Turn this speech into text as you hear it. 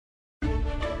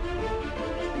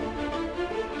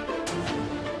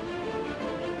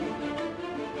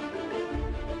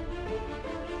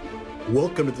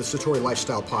Welcome to the Satori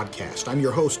Lifestyle Podcast. I'm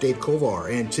your host, Dave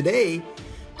Kovar, and today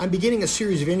I'm beginning a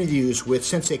series of interviews with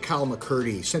Sensei Kyle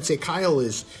McCurdy. Sensei Kyle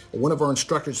is one of our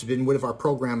instructors, has been part of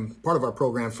our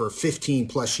program for 15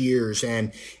 plus years,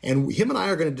 and him and I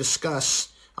are going to discuss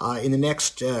in the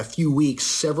next few weeks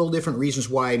several different reasons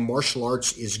why martial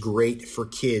arts is great for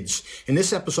kids. In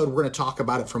this episode, we're going to talk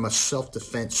about it from a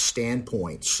self-defense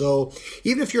standpoint. So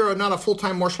even if you're not a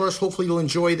full-time martial artist, hopefully you'll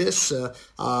enjoy this,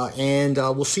 and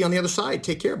we'll see you on the other side.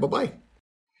 Take care. Bye-bye.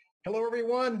 Hello,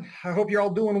 everyone. I hope you're all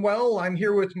doing well. I'm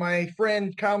here with my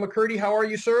friend Kyle McCurdy. How are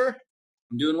you, sir?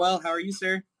 I'm doing well. How are you,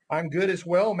 sir? I'm good as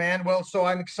well, man. Well, so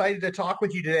I'm excited to talk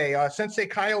with you today. Sensei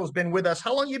Kyle has been with us.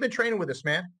 How long have you been training with us,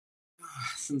 man?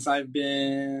 Since I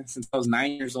was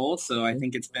 9 years old, so I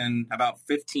think it's been about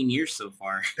 15 years so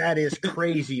far. That is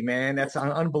crazy, man. That's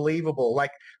unbelievable.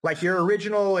 Like your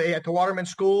original at the Waterman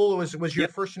School was your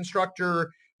first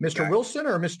instructor, Mr. Wilson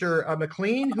or Mr.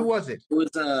 McLean? Who was it? It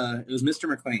was Mr.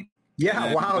 McLean.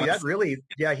 Yeah, wow, that really,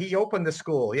 he opened the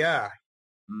school, yeah.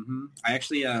 Mm-hmm.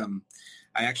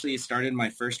 I actually started my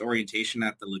first orientation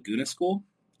at the Laguna School,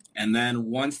 and then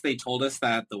once they told us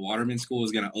that the Waterman School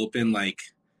was going to open,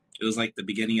 it was the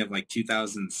beginning of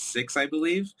 2006, I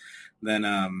believe. Then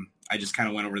I just kind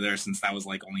of went over there since that was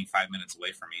only 5 minutes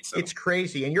away from me. So it's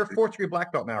crazy. And you're a 4-3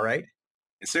 black belt now, right?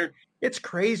 Yes, sir. It's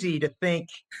crazy to think,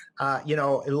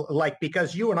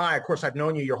 because you and I, of course, I've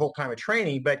known you your whole time of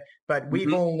training, but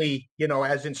we've only,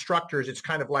 as instructors, it's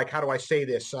kind of how do I say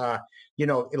this?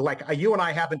 You and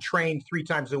I haven't trained 3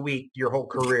 times a week your whole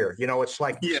career.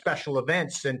 It's special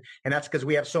events, and that's because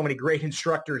we have so many great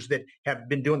instructors that have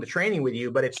been doing the training with you.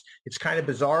 But it's kind of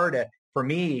bizarre for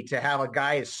me to have a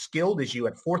guy as skilled as you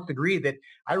at 4th degree that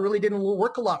I really didn't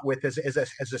work a lot with as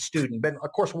a student. But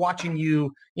of course, watching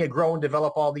you grow and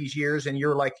develop all these years, and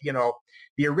you're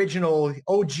the original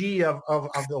OG of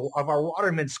our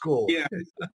Waterman School. Yeah.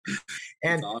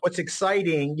 And awesome. What's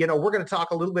exciting, we're going to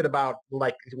talk a little bit about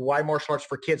why martial arts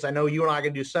for kids. I know you and I are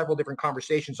going to do several different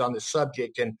conversations on this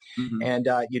subject, and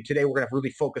today we're going to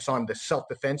really focus on the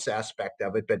self-defense aspect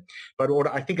of it. But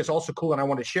what I think is also cool, and I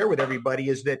want to share with everybody,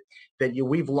 is that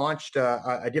we've launched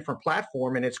a different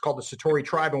platform, and it's called the Satori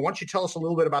Tribe. And why don't you tell us a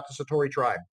little bit about the Satori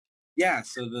Tribe? Yeah,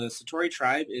 so the Satori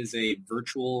Tribe is a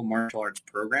virtual martial arts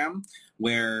program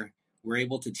where we're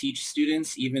able to teach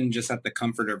students even just at the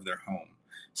comfort of their home.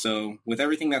 So with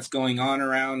everything that's going on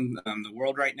around the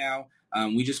world right now,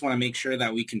 we just want to make sure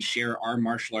that we can share our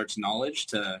martial arts knowledge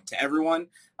to everyone,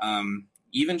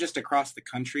 even just across the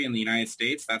country in the United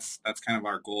States. That's kind of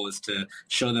our goal, is to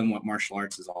show them what martial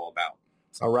arts is all about.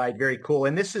 All right, very cool.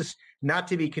 And this is not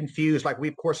to be confused. We,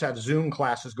 of course, have Zoom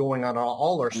classes going on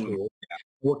all our schools. Yeah.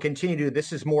 We'll continue to.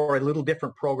 This is more a little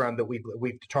different program that we've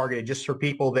targeted just for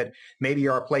people that maybe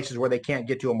are places where they can't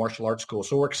get to a martial arts school.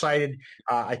 So we're excited.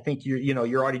 I think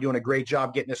you're already doing a great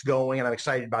job getting us going, and I'm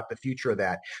excited about the future of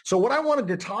that. So what I wanted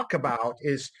to talk about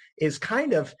is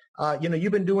kind of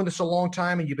you've been doing this a long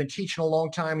time, and you've been teaching a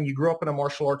long time, and you grew up in a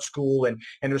martial arts school, and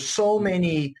there's so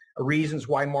many reasons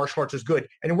why martial arts is good.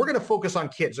 And we're going to focus on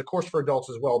kids, of course, for adults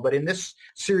as well. But in this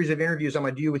series of interviews I'm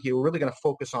going to do with you, we're really going to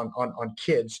focus on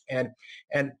kids.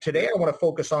 And today I want to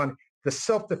focus on the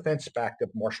self-defense aspect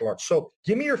of martial arts. So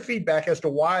give me your feedback as to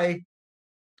why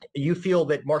you feel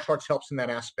that martial arts helps in that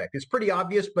aspect. It's pretty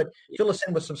obvious, but fill us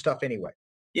in with some stuff anyway.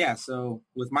 Yeah, so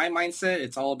with my mindset,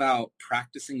 it's all about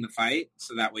practicing the fight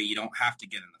so that way you don't have to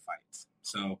get in the fights.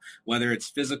 So whether it's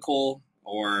physical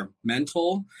or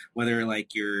mental, whether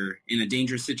you're in a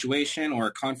dangerous situation or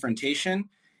a confrontation,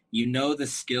 the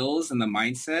skills and the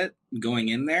mindset going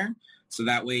in there. So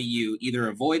that way you either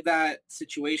avoid that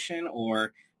situation,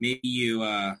 or maybe you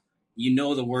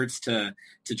the words to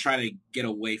try to get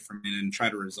away from it and try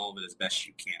to resolve it as best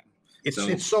you can.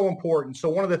 It's so important. So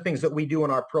one of the things that we do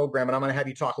in our program, and I'm going to have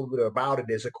you talk a little bit about it,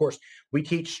 is, of course, we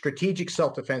teach strategic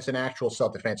self-defense and actual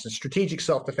self-defense. And strategic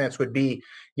self-defense would be,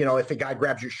 if a guy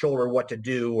grabs your shoulder, what to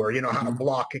do, or, how to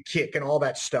block a kick and all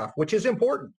that stuff, which is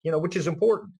important.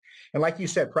 And like you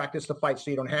said, practice the fight so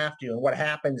you don't have to. And what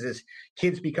happens is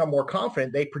kids become more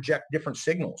confident. They project different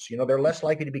signals. They're less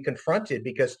likely to be confronted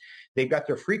because they've got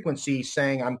their frequency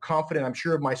saying, I'm confident, I'm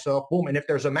sure of myself, boom. And if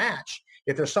there's a match,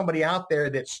 if there's somebody out there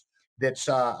that's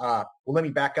well, let me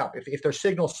back up. If their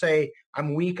signals say,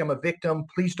 I'm weak, I'm a victim,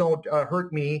 please don't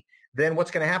hurt me, then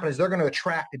what's going to happen is they're going to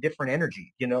attract a different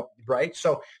energy, right?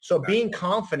 So being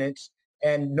confident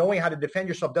and knowing how to defend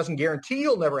yourself doesn't guarantee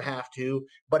you'll never have to,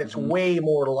 but it's way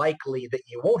more likely that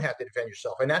you won't have to defend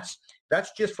yourself. And that's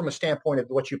just from a standpoint of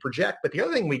what you project. But the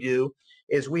other thing we do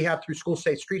is we have, through school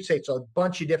states, street states, a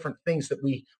bunch of different things that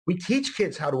we teach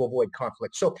kids how to avoid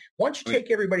conflict. So why don't you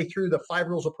take everybody through the 5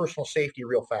 rules of personal safety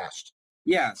real fast?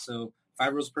 Yeah. So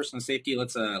 5 rules of personal safety.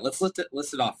 Let's list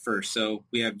it off first. So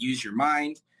we have use your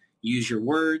mind, use your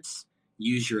words,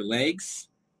 use your legs,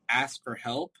 ask for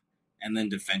help, and then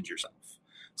defend yourself.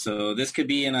 So this could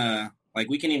be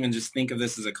we can even just think of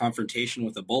this as a confrontation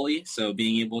with a bully. So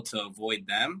being able to avoid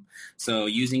them. So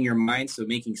using your mind, so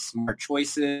making smart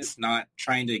choices, not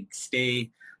trying to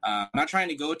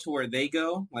go to where they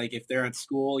go. Like if they're at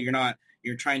school,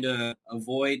 you're trying to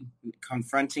avoid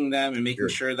confronting them and making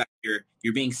sure that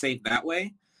you're being safe that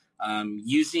way.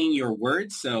 Using your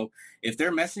words. So if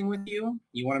they're messing with you,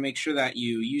 you want to make sure that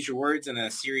you use your words in a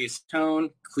serious tone,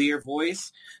 clear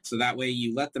voice, so that way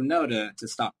you let them know to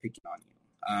stop picking on you.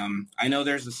 I know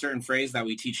there's a certain phrase that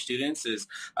we teach students is,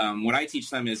 what I teach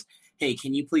them is, hey,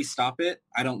 can you please stop it?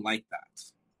 I don't like that.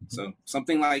 So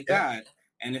something like that.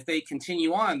 And if they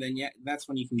continue on, then that's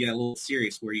when you can get a little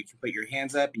serious where you can put your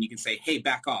hands up and you can say, hey,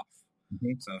 back off.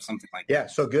 So something like that. Yeah,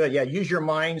 so good. Yeah, use your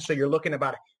mind. So you're looking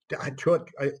about to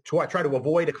try to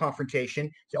avoid a confrontation.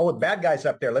 Say, oh, the bad guy's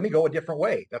up there. Let me go a different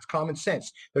way. That's common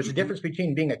sense. There's a difference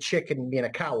between being a chick and being a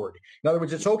coward. In other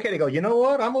words, it's okay to go, you know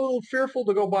what? I'm a little fearful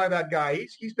to go by that guy.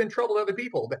 He's been trouble to other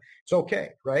people. It's okay,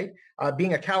 right?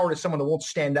 Being a coward is someone that won't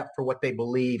stand up for what they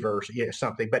believe or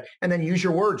something. And then use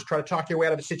your words. Try to talk your way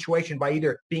out of a situation by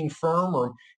either being firm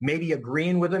or maybe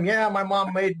agreeing with them. Yeah, my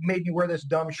mom made me wear this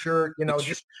dumb shirt. And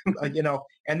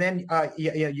then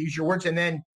use your words and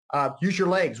then. Use your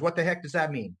legs. What the heck does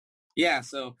that mean? Yeah,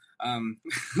 so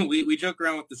we joke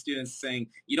around with the students saying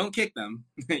you don't kick them.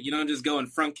 You don't just go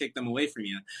and front kick them away from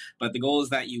you. But the goal is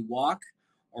that you walk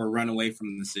or run away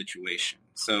from the situation.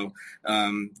 So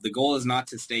the goal is not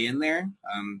to stay in there.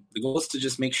 The goal is to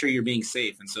just make sure you're being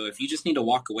safe. And so if you just need to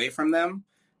walk away from them,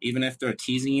 even if they're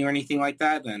teasing you or anything like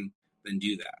that, then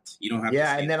do that. You don't have to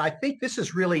stay and then I think this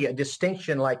is really a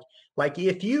distinction like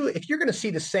if you're going to see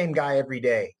the same guy every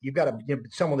day, you've got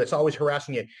someone that's always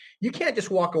harassing you. You can't just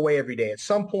walk away every day. At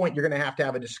some point, you're going to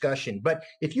have a discussion. But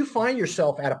if you find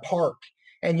yourself at a park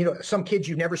and some kids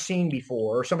you've never seen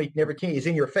before or somebody never is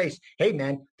in your face, hey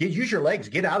man, use your legs,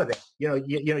 get out of there.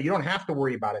 You don't have to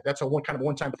worry about it. That's a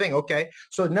one-time thing. Okay.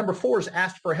 So number 4 is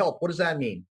ask for help. What does that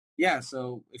mean? Yeah,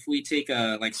 so if we take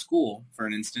school, for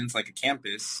an instance, like a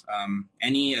campus,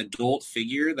 any adult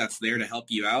figure that's there to help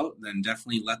you out, then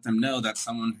definitely let them know that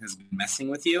someone has been messing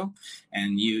with you,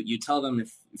 and you tell them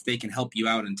if they can help you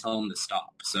out and tell them to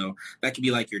stop. So that could be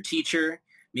like your teacher.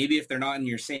 Maybe if they're not in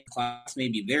your same class,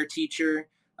 maybe their teacher,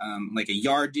 like a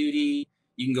yard duty.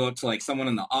 You can go up to like someone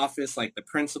in the office, like the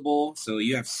principal. So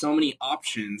you have so many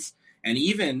options. And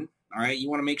even, all right, you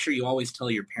want to make sure you always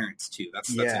tell your parents too.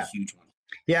 That's a huge one.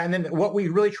 Yeah, and then what we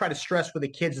really try to stress with the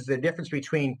kids is the difference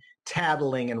between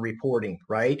tattling and reporting,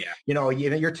 right? Yeah.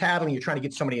 You're tattling, you're trying to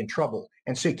get somebody in trouble.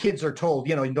 And so kids are told,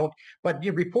 but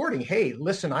you're reporting, hey,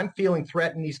 listen, I'm feeling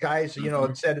threatened. These guys,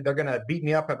 said they're going to beat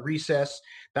me up at recess.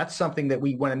 That's something that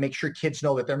we want to make sure kids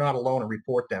know that they're not alone and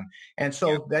report them. And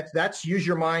so that's use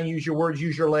your mind, use your words,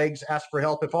 use your legs, ask for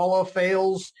help. If all else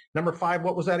fails, number 5,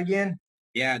 what was that again?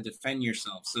 Yeah, defend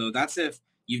yourself. So that's if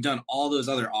you've done all those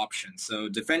other options. So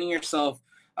defending yourself,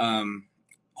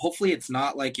 hopefully it's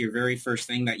not like your very first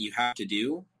thing that you have to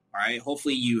do. All right.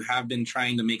 Hopefully you have been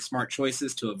trying to make smart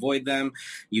choices to avoid them.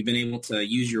 You've been able to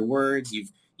use your words.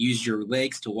 You've used your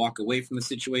legs to walk away from the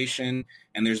situation.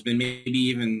 And there's been maybe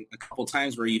even a couple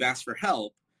times where you've asked for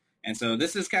help. And so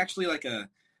this is actually like a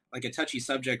touchy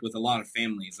subject with a lot of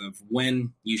families of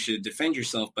when you should defend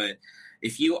yourself. But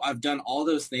if you have done all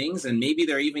those things and maybe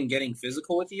they're even getting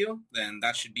physical with you, then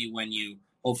that should be when you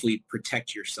hopefully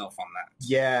protect yourself on that.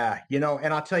 Yeah.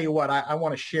 And I'll tell you what, I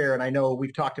want to share, and I know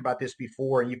we've talked about this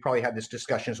before and you probably had this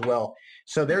discussion as well.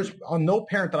 So there's no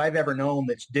parent that I've ever known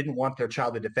that didn't want their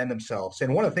child to defend themselves.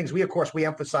 And one of the things we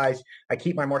emphasize, I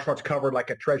keep my martial arts covered like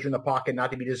a treasure in the pocket,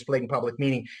 not to be displayed in public,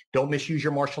 meaning don't misuse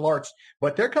your martial arts.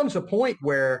 But there comes a point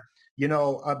where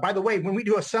by the way, when we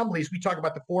do assemblies, we talk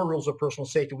about the 4 rules of personal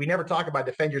safety. We never talk about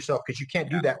defend yourself because you can't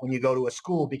do that when you go to a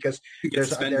school because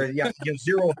there's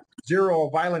zero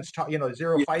violence,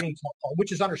 zero fighting,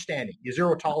 which is understanding,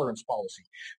 zero tolerance policy.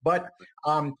 But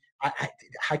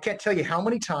I can't tell you how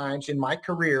many times in my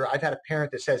career I've had a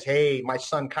parent that says, hey, my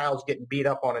son Kyle's getting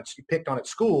picked on at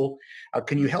school.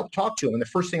 Can you help talk to him? And the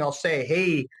first thing I'll say,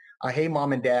 hey,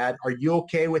 mom and dad, are you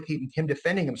okay with him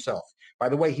defending himself? By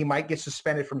the way, he might get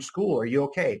suspended from school. Are you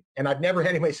okay? And I've never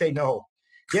had anybody say no.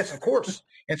 Yes, of course.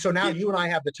 And so now you and I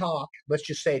have the talk. Let's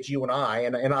just say it's you and I.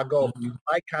 And I'll go,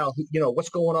 hi, Kyle, what's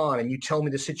going on? And you tell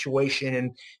me the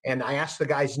situation. And I ask the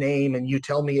guy's name and you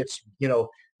tell me it's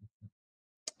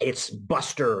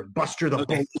Buster the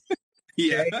Boat.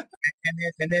 Yeah. Okay.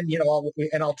 And then,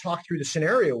 I'll talk through the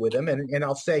scenario with him and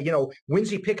I'll say, when's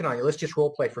he picking on you? Let's just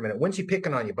role play for a minute. When's he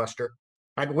picking on you, Buster?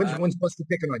 When's Buster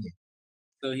picking on you?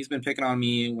 So he's been picking on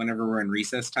me whenever we're in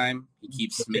recess time. He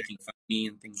keeps making fun of me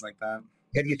and things like that.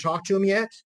 Have you talked to him yet?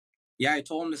 Yeah, I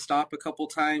told him to stop a couple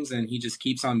times, and he just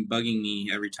keeps on bugging me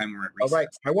every time we're at recess. All right.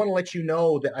 I want to let you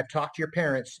know that I've talked to your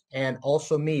parents and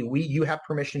also me. You have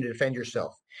permission to defend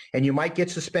yourself. And you might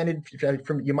get suspended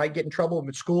you might get in trouble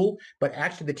at school, but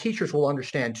actually the teachers will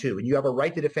understand too. And you have a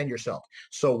right to defend yourself.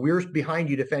 So we're behind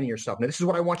you defending yourself. Now, this is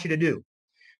what I want you to do.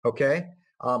 Okay.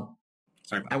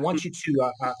 Sorry. I want you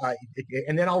to,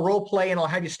 and then I'll role play and I'll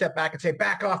have you step back and say,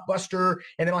 back off, Buster.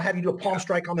 And then I'll have you do a palm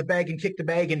strike on the bag and kick the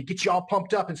bag and get you all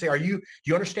pumped up and say, do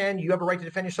you understand? You have a right to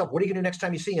defend yourself. What are you going to do next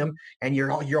time you see him? And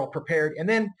you're all prepared. And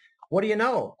then what do you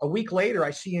know? A week later,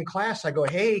 I see you in class. I go,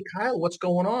 hey, Kyle, what's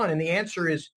going on? And the answer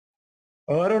is,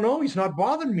 I don't know. He's not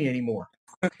bothering me anymore.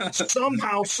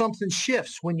 Somehow something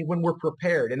shifts when we're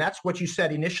prepared. And that's what you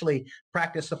said initially,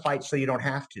 practice the fight so you don't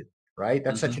have to. Right?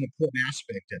 That's such an important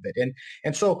aspect of it.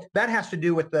 And so that has to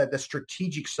do with the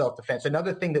strategic self-defense.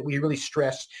 Another thing that we really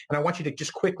stress, and I want you to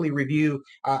just quickly review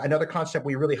another concept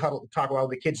we really talk about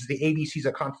with the kids is the ABCs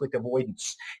of conflict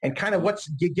avoidance. And kind of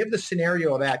give the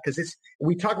scenario of that, because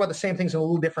we talk about the same things in a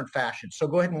little different fashion. So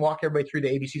go ahead and walk everybody through the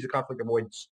ABCs of conflict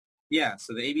avoidance. Yeah,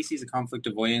 so the ABCs of conflict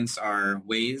avoidance are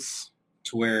ways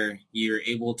to where you're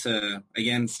able to,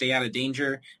 again, stay out of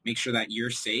danger, make sure that you're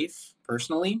safe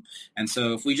personally. And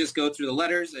so if we just go through the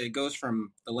letters, it goes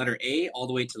from the letter A all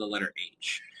the way to the letter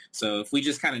H. So if we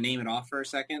just kind of name it off for a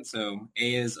second, so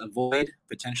A is avoid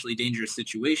potentially dangerous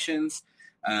situations.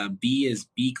 B is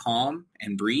be calm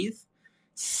and breathe.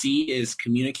 C is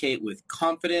communicate with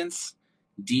confidence.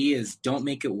 D is don't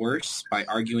make it worse by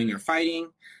arguing or fighting.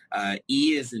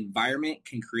 E is environment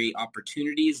can create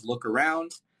opportunities, look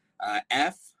around.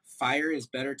 F, fire is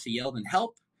better to yell than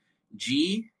help.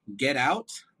 G, get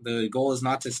out. The goal is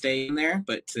not to stay in there,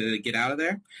 but to get out of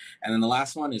there. And then the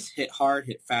last one is hit hard,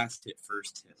 hit fast, hit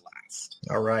first, hit last.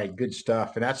 All right, good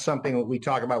stuff. And that's something that we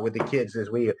talk about with the kids as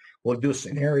we'll do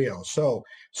scenarios. So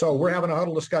we're having a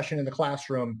huddle discussion in the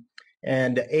classroom,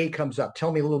 and A comes up.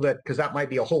 Tell me a little bit, because that might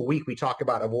be a whole week we talk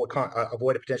about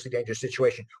avoid a potentially dangerous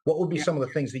situation. What would be some of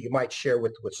the things that you might share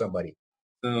with somebody?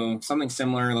 So something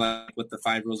similar like with the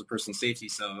 5 rules of personal safety.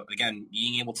 So again,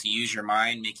 being able to use your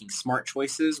mind, making smart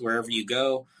choices wherever you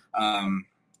go.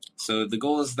 So the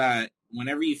goal is that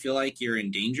whenever you feel like you're in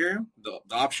danger, the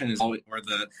option is always, or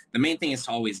the main thing is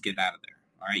to always get out of there.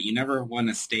 All right. You never want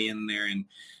to stay in there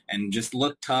and just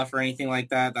look tough or anything like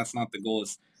that. That's not the goal.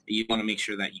 You want to make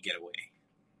sure that you get away.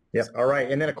 Yep. All right.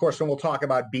 And then, of course, when we'll talk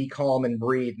about be calm and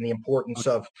breathe and the importance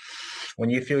of when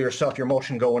you feel your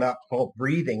emotion going up,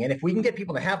 breathing. And if we can get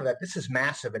people to have that, this is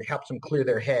massive. It helps them clear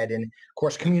their head and, of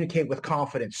course, communicate with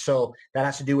confidence. So that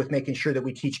has to do with making sure that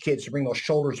we teach kids to bring those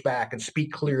shoulders back and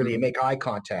speak clearly and make eye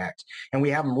contact. And we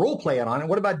have them role play it on it.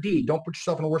 What about D? Don't put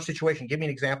yourself in a worse situation. Give me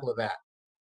an example of that.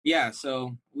 Yeah,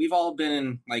 so we've all been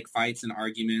in like fights and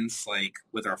arguments like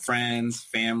with our friends,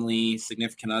 family,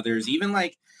 significant others, even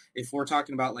like if we're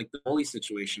talking about like the bully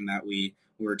situation that we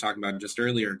were talking about just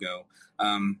earlier ago.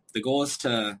 The goal is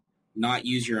to not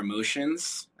use your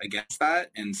emotions against that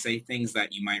and say things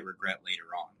that you might regret later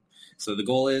on. So the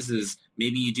goal is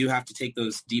maybe you do have to take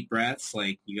those deep breaths,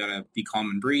 like you got to be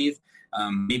calm and breathe.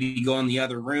 Maybe you go in the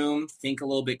other room, think a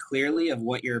little bit clearly of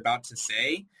what you're about to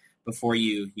say before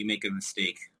you make a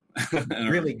mistake.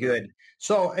 Really good.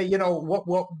 So, what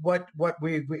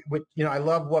we I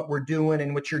love what we're doing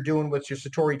and what you're doing with your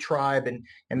Satori tribe.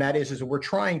 And that is we're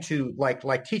trying to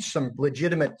like teach some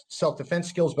legitimate self-defense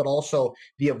skills, but also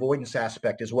the avoidance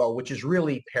aspect as well, which is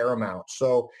really paramount.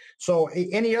 So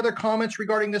any other comments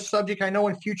regarding this subject? I know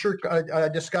in future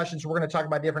discussions, we're going to talk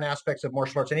about different aspects of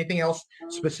martial arts. Anything else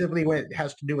specifically when it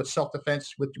has to do with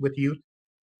self-defense with youth?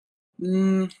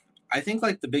 I think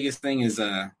like the biggest thing is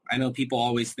I know people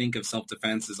always think of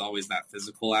self-defense as always that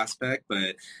physical aspect,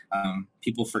 but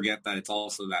people forget that it's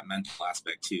also that mental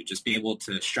aspect too. Just be able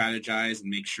to strategize and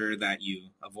make sure that you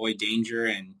avoid danger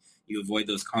and you avoid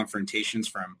those confrontations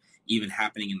from even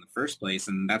happening in the first place.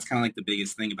 And that's kind of like the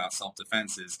biggest thing about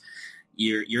self-defense is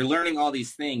you're learning all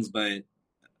these things, but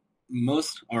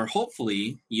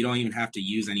hopefully you don't even have to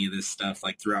use any of this stuff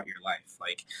like throughout your life.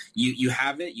 Like you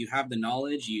have it, you have the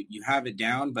knowledge, you have it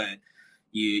down, but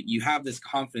you have this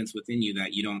confidence within you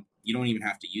that you don't even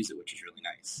have to use it, which is really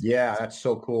nice. Yeah, that's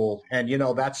so cool. And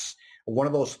that's one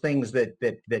of those things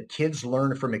that kids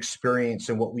learn from experience.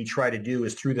 And what we try to do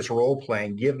is through this role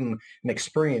playing, give them an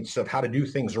experience of how to do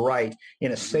things right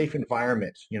in a safe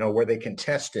environment, where they can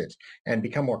test it and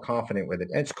become more confident with it.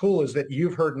 And it's cool is that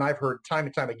you've heard, and I've heard time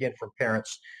and time again from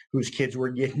parents whose kids were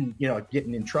getting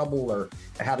in trouble or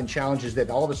having challenges, that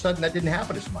all of a sudden that didn't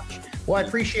happen as much. Well, I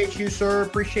appreciate you, sir.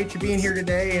 Appreciate you being here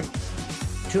today and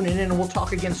tuning in, and we'll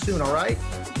talk again soon. All right?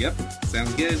 Yep.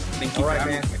 Sounds good. Thank you. All right,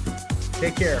 man.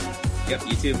 Take care. Yep.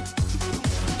 You too.